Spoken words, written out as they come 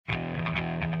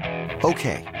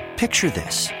Okay, picture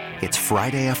this. It's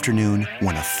Friday afternoon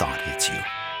when a thought hits you.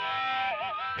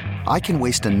 I can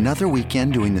waste another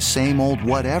weekend doing the same old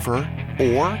whatever,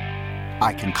 or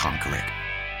I can conquer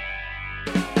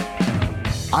it.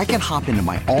 I can hop into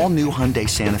my all-new Hyundai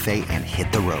Santa Fe and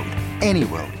hit the road. Any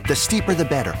road. The steeper, the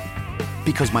better.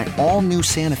 Because my all-new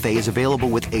Santa Fe is available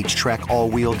with H-Track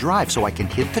all-wheel drive, so I can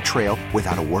hit the trail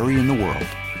without a worry in the world.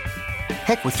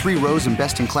 Heck, with 3 rows and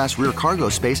best-in-class rear cargo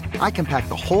space, I can pack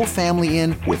the whole family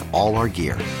in with all our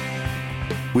gear.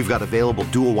 We've got available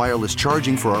dual wireless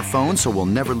charging for our phones, so we'll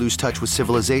never lose touch with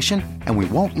civilization, and we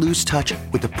won't lose touch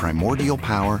with the primordial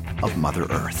power of Mother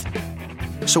Earth.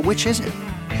 So which is it?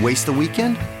 Waste the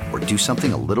weekend or do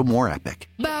something a little more epic?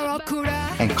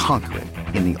 And conquer it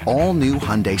in the all-new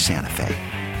Hyundai Santa Fe.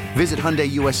 Visit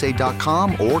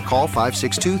HyundaiUSA.com or call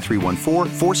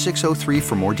 562-314-4603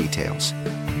 for more details.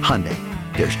 Hyundai,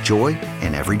 there's joy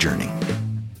in every journey.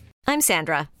 I'm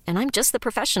Sandra, and I'm just the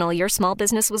professional your small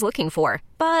business was looking for.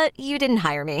 But you didn't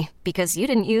hire me because you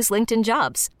didn't use LinkedIn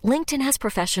Jobs. LinkedIn has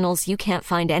professionals you can't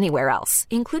find anywhere else,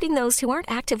 including those who aren't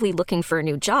actively looking for a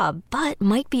new job, but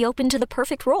might be open to the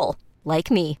perfect role, like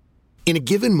me. In a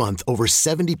given month, over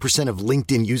 70% of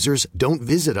LinkedIn users don't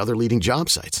visit other leading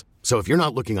job sites. So if you're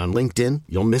not looking on LinkedIn,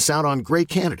 you'll miss out on great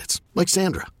candidates like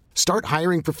Sandra. Start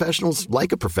hiring professionals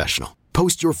like a professional.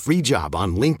 Post your free job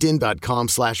on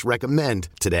linkedin.com/recommend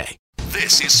today.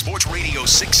 This is Sports Radio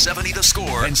 670 The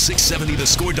Score and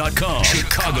 670thescore.com,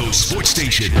 Chicago's sports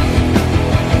station.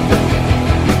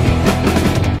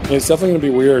 It's definitely going to be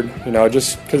weird,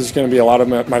 just because it's going to be a lot of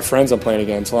my friends I'm playing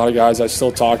against, a lot of guys I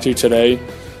still talk to today.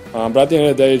 But at the end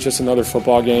of the day, it's just another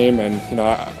football game, and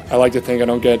I like to think I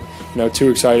don't get too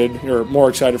excited or more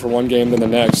excited for one game than the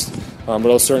next. But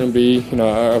it'll certainly be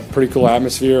a pretty cool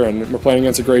atmosphere, and we're playing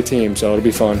against a great team, so it'll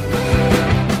be fun.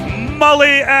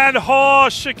 Mully and Haw,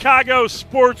 Chicago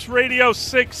Sports Radio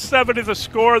 670 The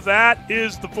Score. That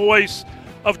is the voice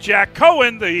of Jack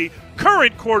Cohen, the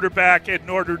current quarterback at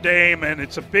Notre Dame, and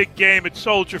it's a big game at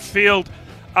Soldier Field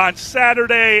on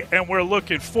Saturday, and we're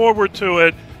looking forward to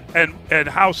it. And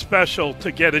how special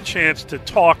to get a chance to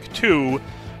talk to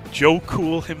Joe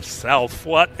Cool himself.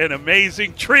 What an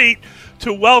amazing treat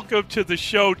to welcome to the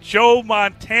show Joe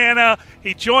Montana.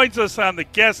 He joins us on the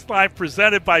guest line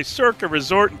presented by Circa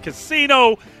Resort and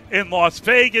Casino in Las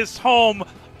Vegas, home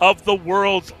of the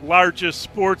world's largest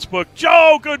sports book.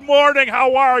 Joe, good morning.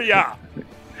 How are you?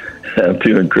 I'm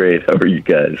doing great. How are you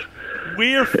guys?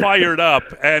 We're fired up,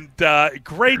 and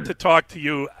great to talk to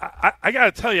you. I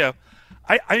got to tell you,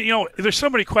 there's so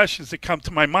many questions that come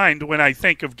to my mind when I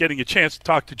think of getting a chance to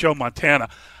talk to Joe Montana.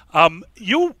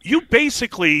 You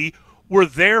basically were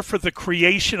there for the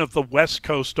creation of the West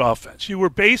Coast offense. You were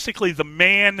basically the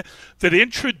man that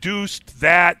introduced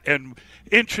that and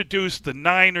introduced the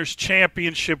Niners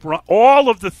championship run, all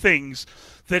of the things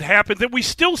that happened that we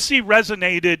still see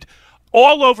resonated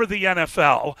all over the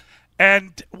NFL.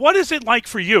 And what is it like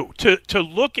for you to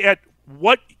look at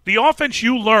what the offense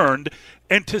you learned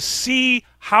and to see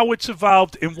how it's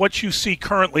evolved and what you see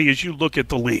currently as you look at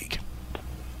the league?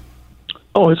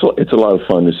 Oh, it's a lot of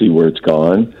fun to see where it's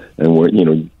gone, and where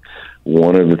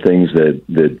one of the things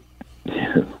that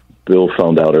Bill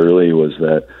found out early was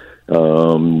that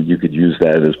you could use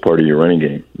that as part of your running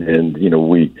game, and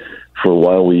for a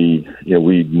while we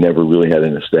never really had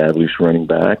an established running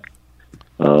back,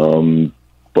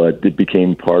 but it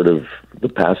became part of the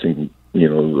passing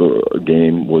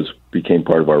game became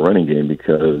part of our running game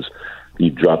because he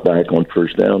dropped back on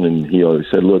first down, and he always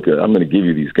said, look, I'm going to give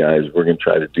you these guys. We're going to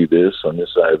try to do this on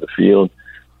this side of the field.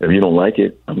 If you don't like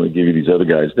it, I'm going to give you these other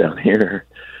guys down here,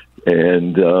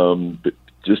 and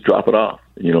just drop it off.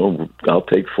 I'll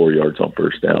take 4 yards on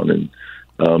first down. And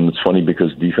it's funny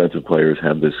because defensive players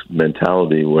have this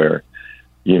mentality where,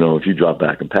 if you drop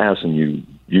back and pass and you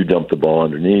dump the ball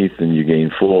underneath and you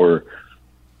gain 4,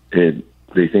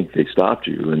 they think they stopped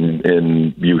you,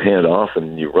 and you hand off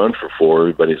and you run for 4.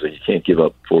 Everybody's like, you can't give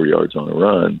up 4 yards on a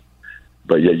run,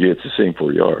 but yet you get the same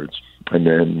 4 yards. And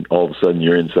then all of a sudden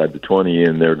you're inside the 20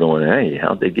 and they're going, hey,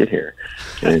 how'd they get here?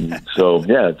 And so,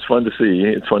 yeah, it's fun to see.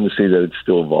 It's fun to see that it's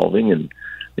still evolving. And,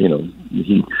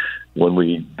 when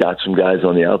we got some guys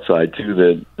on the outside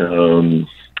too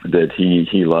that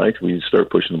he liked, we start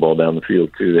pushing the ball down the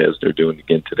field too, as they're doing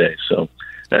again today. So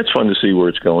that's fun to see where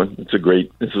it's going. This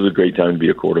is a great time to be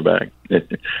a quarterback,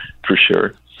 for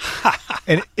sure.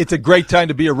 And it's a great time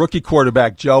to be a rookie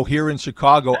quarterback, Joe. Here in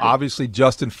Chicago, obviously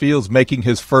Justin Fields making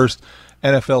his first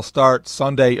NFL start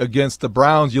Sunday against the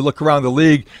Browns. You look around the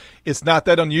league, it's not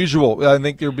that unusual. I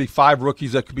think there'll be 5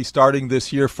 rookies that could be starting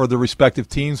this year for the respective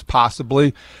teams,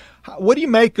 possibly. What do you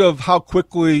make of how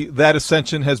quickly that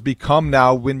ascension has become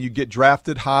now? When you get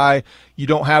drafted high, you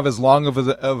don't have as long of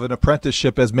an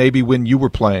apprenticeship as maybe when you were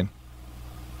playing.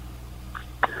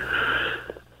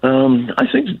 I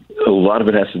think a lot of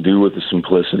it has to do with the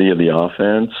simplicity of the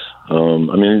offense.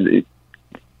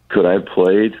 Could I have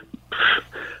played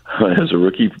as a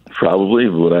rookie? Probably.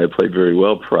 Would I have played very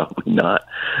well? Probably not,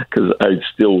 because I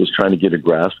still was trying to get a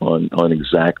grasp on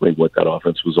exactly what that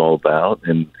offense was all about,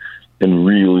 and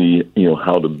really,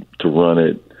 how to run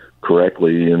it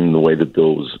correctly in the way that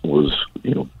Bill was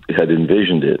had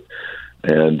envisioned it.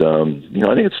 And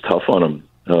I think it's tough on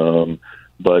him.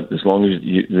 But as long as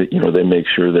they make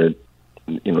sure that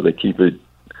they keep it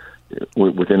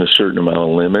within a certain amount of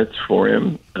limits for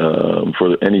him,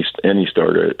 for any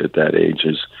starter at that age,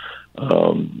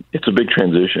 it's a big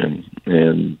transition.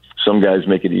 And some guys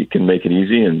can make it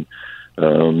easy, and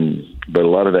but a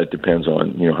lot of that depends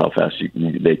on how fast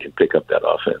they can pick up that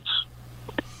offense.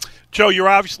 Joe, you're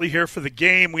obviously here for the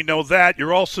game. We know that.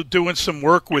 You're also doing some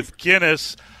work with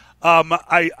Guinness.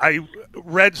 I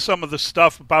read some of the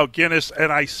stuff about Guinness,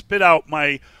 and I spit out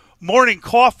my morning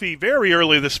coffee very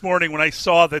early this morning when I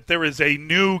saw that there is a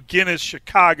new Guinness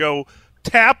Chicago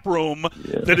tap room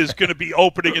that is going to be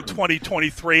opening in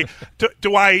 2023.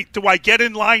 Do I get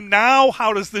in line now?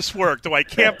 How does this work? Do I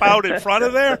camp out in front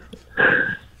of there?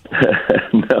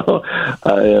 No,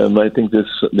 I think they're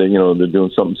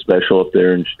doing something special up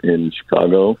there in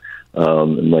Chicago,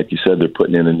 and like you said, they're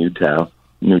putting in a new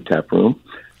tap room.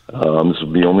 This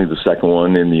will be only the second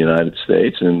one in the United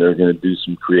States, and they're going to do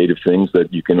some creative things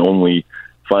that you can only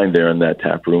find there in that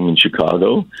tap room in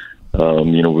Chicago.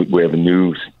 We have a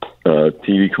new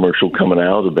TV commercial coming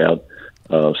out about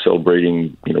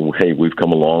celebrating, hey, we've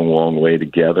come a long, long way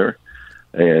together.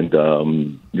 And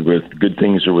with good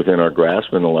things are within our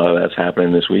grasp, and a lot of that's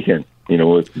happening this weekend,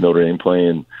 with Notre Dame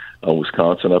playing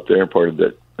Wisconsin up there, part of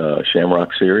the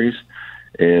Shamrock Series.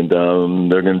 And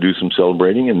they're going to do some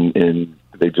celebrating, and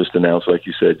they just announced, like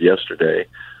you said yesterday,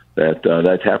 that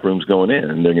that tap room's going in,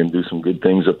 and they're going to do some good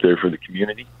things up there for the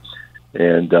community,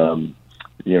 and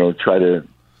try to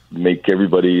make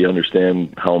everybody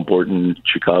understand how important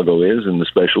Chicago is and the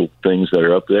special things that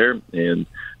are up there. And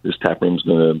this tap room's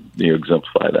going to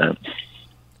exemplify that.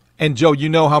 And Joe,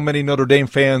 how many Notre Dame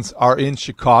fans are in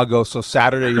Chicago, so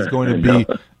Saturday is going to be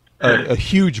a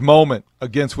huge moment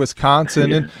against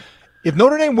Wisconsin. And if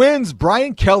Notre Dame wins,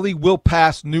 Brian Kelly will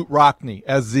pass Knute Rockne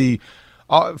as the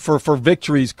for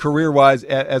victories career-wise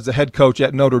as the head coach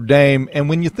at Notre Dame. And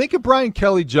when you think of Brian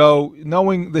Kelly, Joe,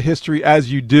 knowing the history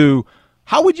as you do,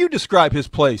 how would you describe his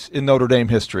place in Notre Dame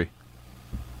history?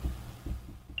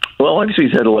 Well, obviously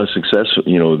he's had a lot of success,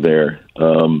 there.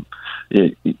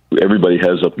 Everybody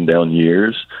has up and down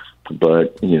years,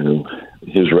 but,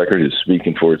 his record is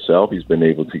speaking for itself. He's been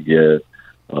able to get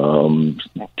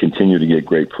continue to get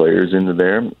great players into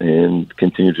there and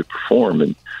continue to perform.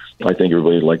 And I think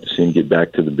everybody would like to see him get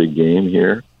back to the big game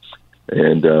here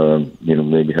and,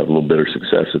 maybe have a little better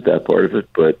success at that part of it.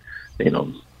 But,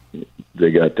 they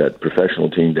got that professional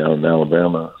team down in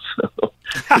Alabama, so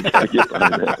I get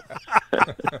behind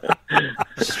that.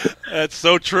 That's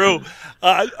so true.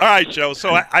 All right, Joe,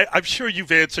 so I'm sure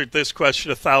you've answered this question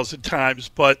 1,000 times,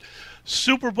 but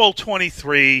Super Bowl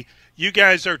 23, you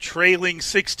guys are trailing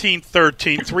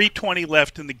 16-13, 3:20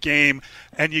 left in the game,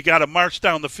 and you got to march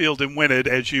down the field and win it,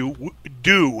 as you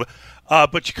do.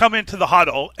 But you come into the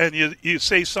huddle and you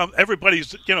say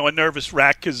everybody's, a nervous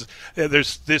wreck because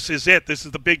this is it. This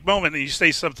is the big moment. And you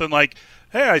say something like,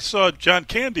 hey, I saw John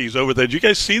Candy's over there. Did you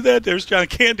guys see that? There's John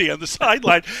Candy on the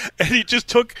sideline. And he just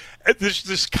took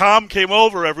this calm came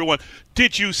over everyone.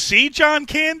 Did you see John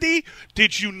Candy?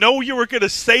 Did you know you were going to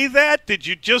say that? Did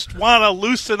you just want to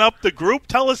loosen up the group?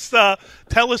 Tell us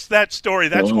that story.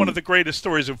 That's one of the greatest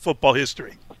stories in football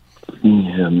history.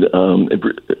 And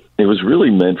it was really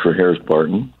meant for Harris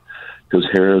Barton, because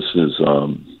Harris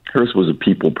was a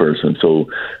people person. So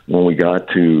when we got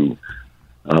to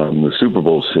the Super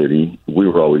Bowl city, we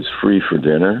were always free for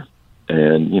dinner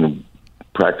and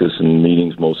practice and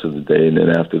meetings most of the day, and then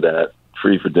after that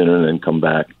free for dinner, and then come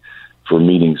back for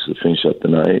meetings to finish up the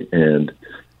night. And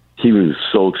he was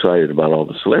so excited about all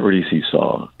the celebrities he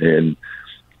saw, and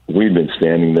we've been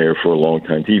standing there for a long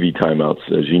time. TV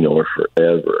timeouts, as you know, are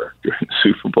forever during the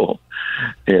Super Bowl.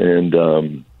 And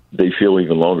they feel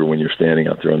even longer when you're standing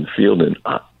out there on the field. And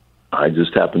I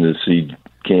just happened to see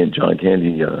John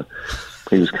Candy.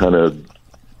 He was kind of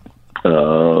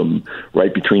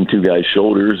right between two guys'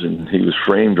 shoulders, and he was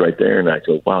framed right there. And I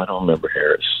go, wow, I don't remember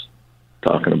Harris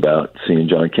talking about seeing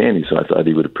John Candy, so I thought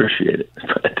he would appreciate it.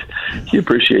 But he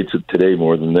appreciates it today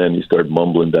more than then. He started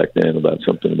mumbling back then about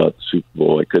something about the Super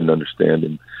Bowl I couldn't understand,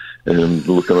 and and I'm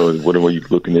looking over, what are you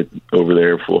looking at over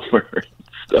there for?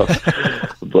 Stuff.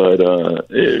 But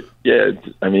it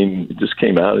just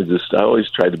came out. I always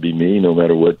tried to be me, no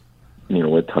matter what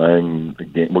time the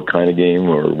game, what kind of game,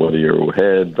 or whether you're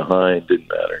ahead, behind, didn't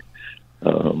matter.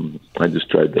 I just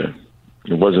tried to.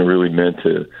 It wasn't really meant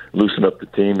to loosen up the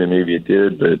team, and maybe it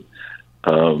did, but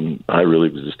I really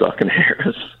was just talking to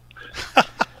Harris.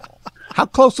 How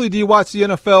closely do you watch the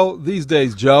NFL these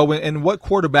days, Joe? And what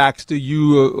quarterbacks do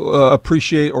you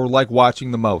appreciate or like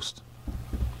watching the most?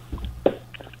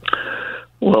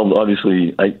 Well,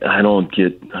 obviously, I don't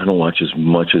watch as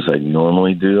much as I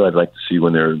normally do. I'd like to see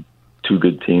when there are two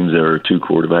good teams, there are two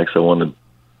quarterbacks. I want to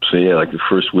say, like the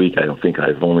first week, I don't think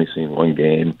I've only seen one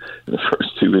game. In the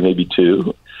first two, maybe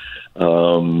two.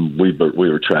 We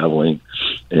were traveling,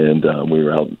 and we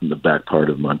were out in the back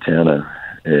part of Montana,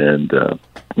 and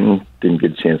didn't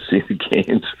get a chance to see the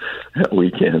games that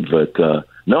weekend. But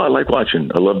no, I like watching.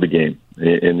 I love the game,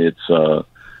 and it's the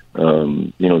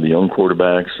young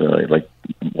quarterbacks. I like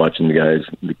watching the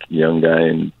young guy,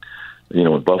 and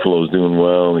Buffalo's doing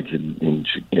well, and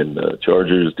the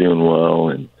Chargers doing well,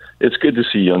 and it's good to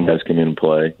see young guys come in and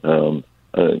play.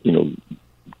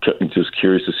 Just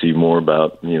curious to see more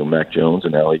about Mac Jones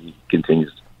and how he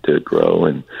continues to grow,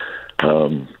 and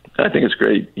I think it's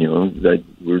great. That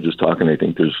we were just talking. I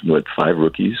think there's 5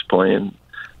 rookies playing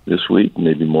this week,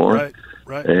 maybe more.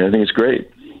 Right. And I think it's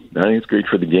great. I think it's great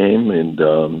for the game, and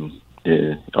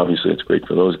obviously it's great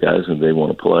for those guys, and they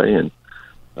want to play. And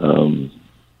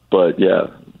but yeah,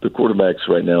 the quarterbacks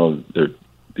right now, they're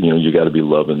you got to be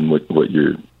loving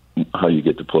how you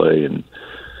get to play, and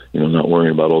not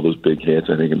worrying about all those big hits.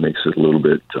 I think it makes it a little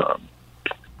bit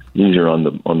easier on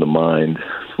the mind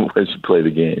as you play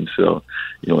the game, so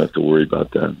you don't have to worry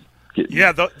about that.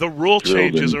 The rule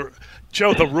changes are.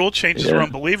 Joe, the rule changes are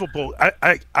unbelievable.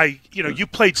 You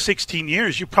played 16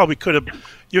 years. You probably could have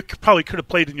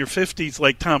played in your 50s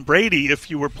like Tom Brady if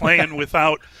you were playing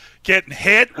without getting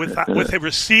hit, with the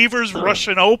receivers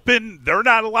rushing open. They're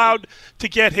not allowed to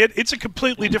get hit. It's a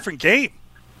completely different game.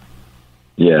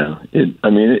 Yeah,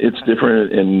 it's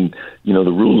different, and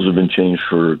the rules have been changed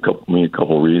for a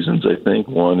couple reasons. I think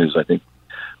one is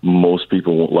most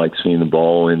people won't like seeing the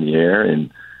ball in the air,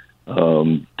 and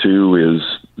two is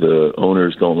the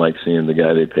owners don't like seeing the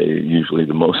guy they pay usually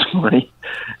the most money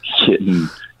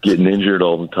getting injured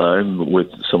all the time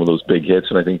with some of those big hits,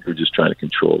 and I think they're just trying to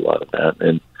control a lot of that.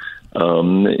 And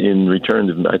in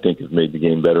return, I think have made the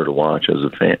game better to watch as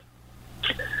a fan.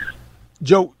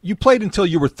 Joe, you played until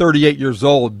you were 38 years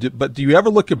old, but do you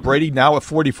ever look at Brady now at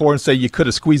 44 and say you could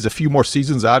have squeezed a few more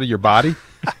seasons out of your body?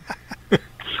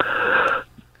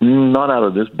 Not out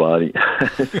of this body.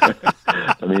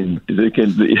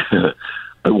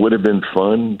 It would have been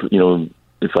fun,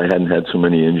 if I hadn't had so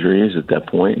many injuries at that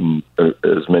point and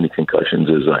as many concussions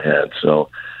as I had. So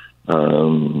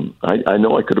I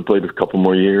know I could have played a couple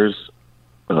more years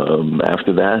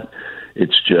after that.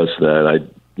 It's just that I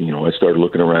started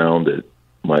looking around at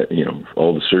my,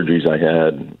 all the surgeries I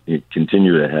had,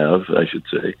 continue to have, I should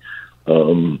say.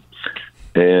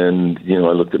 And,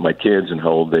 I looked at my kids and how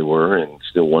old they were and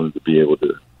still wanted to be able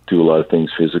to do a lot of things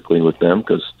physically with them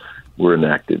because we're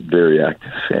an very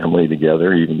active family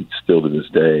together, even still to this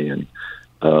day. And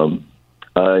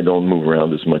I don't move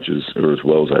around as much as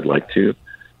well as I'd like to.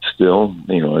 Still,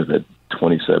 I've had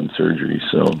 27 surgeries,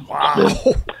 so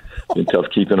it's been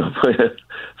tough keeping up with it.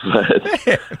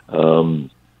 But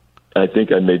I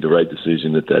think I made the right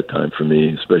decision at that time for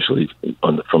me, especially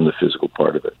from the physical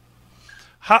part of it.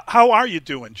 How are you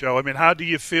doing, Joe? How do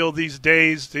you feel these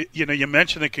days? You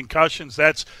mentioned the concussions.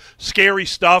 That's scary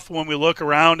stuff when we look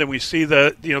around and we see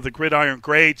the gridiron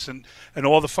greats and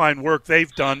all the fine work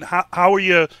they've done. How are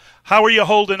you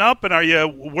holding up, and are you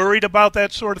worried about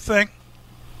that sort of thing?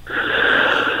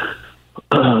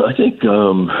 I think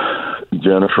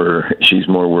Jennifer, she's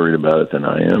more worried about it than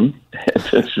I am,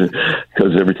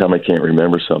 because every time I can't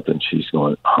remember something, she's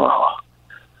going,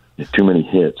 too many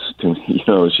hits.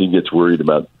 She gets worried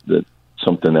about that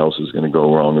something else is going to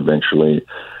go wrong eventually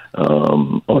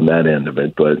on that end of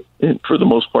it. But for the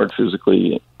most part,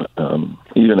 physically,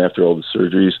 even after all the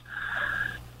surgeries,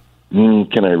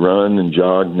 can I run and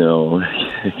jog? No.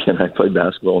 Can I play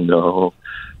basketball? No.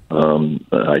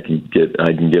 I can get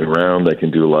around. I can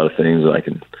do a lot of things. I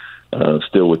can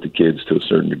still with the kids to a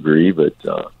certain degree, but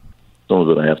some of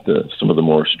the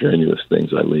more strenuous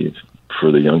things I leave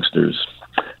for the youngsters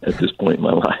at this point in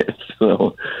my life.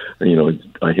 So,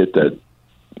 I hit that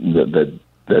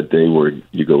day where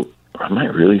you go, am I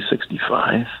really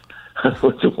 65?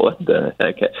 What the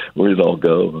heck? Where did it all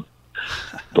go?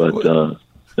 But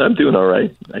I'm doing all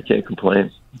right. I can't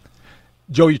complain.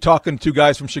 Joe, you're talking to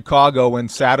guys from Chicago,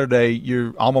 and Saturday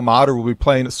your alma mater will be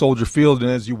playing at Soldier Field. And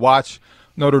as you watch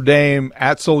Notre Dame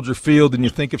at Soldier Field and you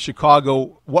think of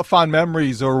Chicago, what fond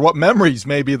memories, or what memories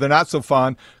maybe they're not so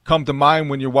fond, come to mind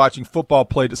when you're watching football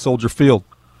played at Soldier Field?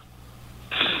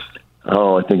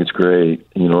 Oh, I think it's great.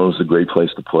 It was a great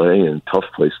place to play and tough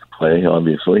place to play,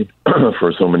 obviously,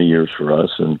 for so many years for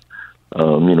us. And,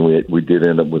 we did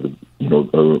end up with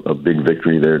a big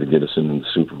victory there to get us into the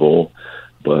Super Bowl.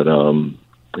 But, I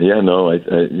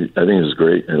think it's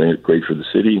great. I think it's great for the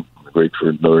city, great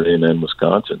for Notre Dame and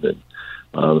Wisconsin. And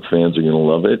the fans are going to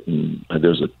love it. And I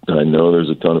know there's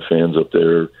a ton of fans up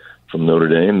there from Notre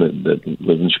Dame that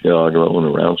live in Chicago and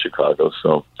around Chicago.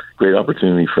 So great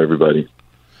opportunity for everybody.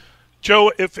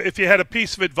 Joe, if you had a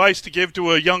piece of advice to give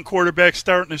to a young quarterback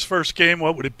starting his first game,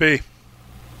 what would it be?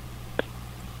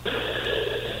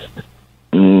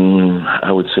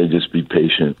 I would say just be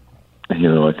patient.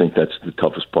 I think that's the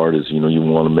toughest part is, you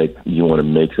want to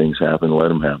make things happen, let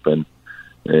them happen,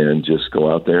 and just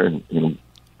go out there and,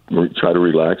 try to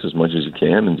relax as much as you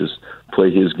can and just play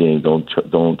his game. Don't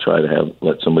try to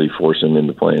let somebody force him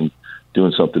into playing,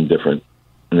 doing something different,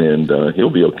 and he'll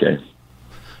be okay.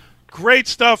 Great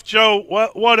stuff, Joe.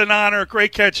 What an honor!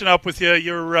 Great catching up with you.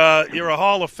 You're a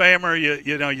Hall of Famer.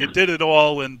 You did it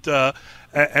all,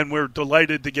 and we're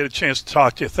delighted to get a chance to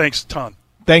talk to you. Thanks a ton.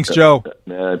 Thanks, Joe.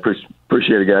 I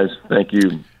appreciate it, guys. Thank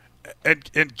you.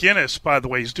 And Guinness, by the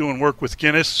way, is doing work with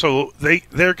Guinness, so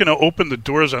they're going to open the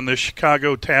doors on this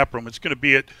Chicago tap room. It's going to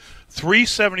be at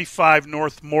 375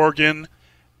 North Morgan,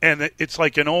 and it's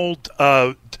like an old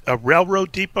a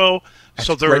railroad depot. That's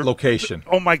a great location.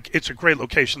 It's a great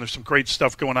location. There's some great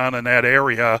stuff going on in that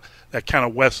area, that kind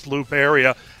of West Loop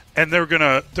area, and they're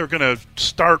gonna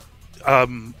start.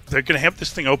 They're gonna have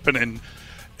this thing open in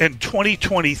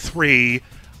 2023,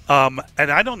 and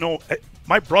I don't know.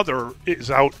 My brother is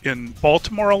out in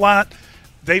Baltimore a lot.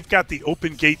 They've got the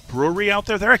Open Gate Brewery out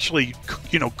there. They're actually,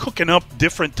 cooking up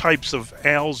different types of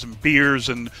ales and beers,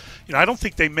 and I don't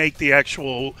think they make the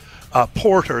actual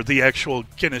porter, the actual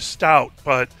Guinness Stout,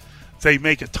 but they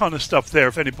make a ton of stuff there.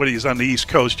 If anybody is on the East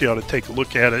Coast, you ought to take a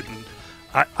look at it. And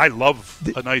I love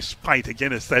a nice pint of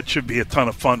Guinness. That should be a ton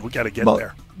of fun. We got to get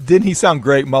there. Didn't he sound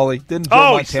great, Mully? Didn't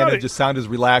Joe Montana just sound as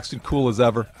relaxed and cool as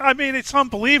ever? I mean, it's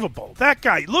unbelievable. That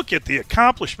guy, look at the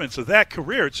accomplishments of that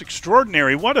career. It's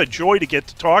extraordinary. What a joy to get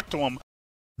to talk to him.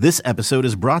 This episode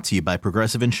is brought to you by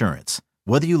Progressive Insurance.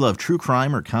 Whether you love true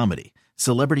crime or comedy,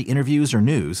 celebrity interviews or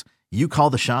news, you call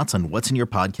the shots on what's in your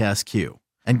podcast queue.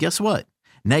 And guess what?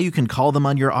 Now you can call them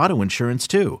on your auto insurance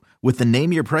too with the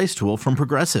Name Your Price tool from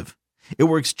Progressive. It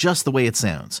works just the way it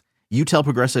sounds. You tell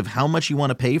Progressive how much you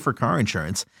want to pay for car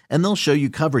insurance, and they'll show you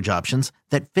coverage options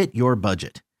that fit your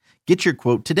budget. Get your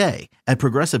quote today at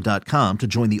Progressive.com to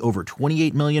join the over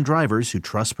 28 million drivers who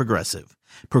trust Progressive.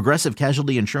 Progressive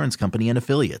Casualty Insurance Company and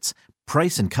Affiliates.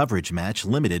 Price and coverage match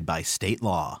limited by state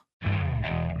law.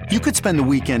 You could spend the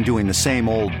weekend doing the same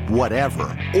old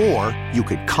whatever, or you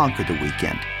could conquer the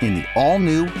weekend in the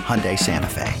all-new Hyundai Santa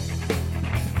Fe.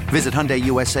 Visit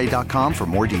HyundaiUSA.com for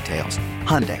more details.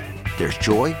 Hyundai, there's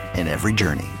joy in every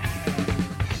journey.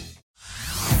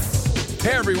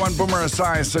 Hey everyone, Boomer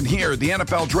Esiason here. The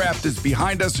NFL Draft is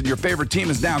behind us and your favorite team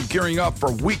is now gearing up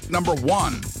for week number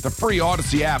 1. The free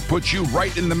Odyssey app puts you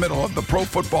right in the middle of the pro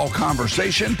football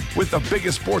conversation with the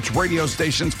biggest sports radio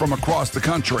stations from across the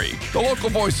country. The local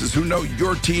voices who know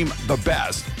your team the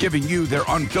best, giving you their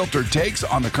unfiltered takes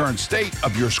on the current state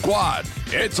of your squad.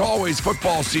 It's always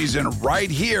football season right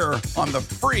here on the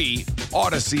free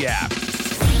Odyssey app.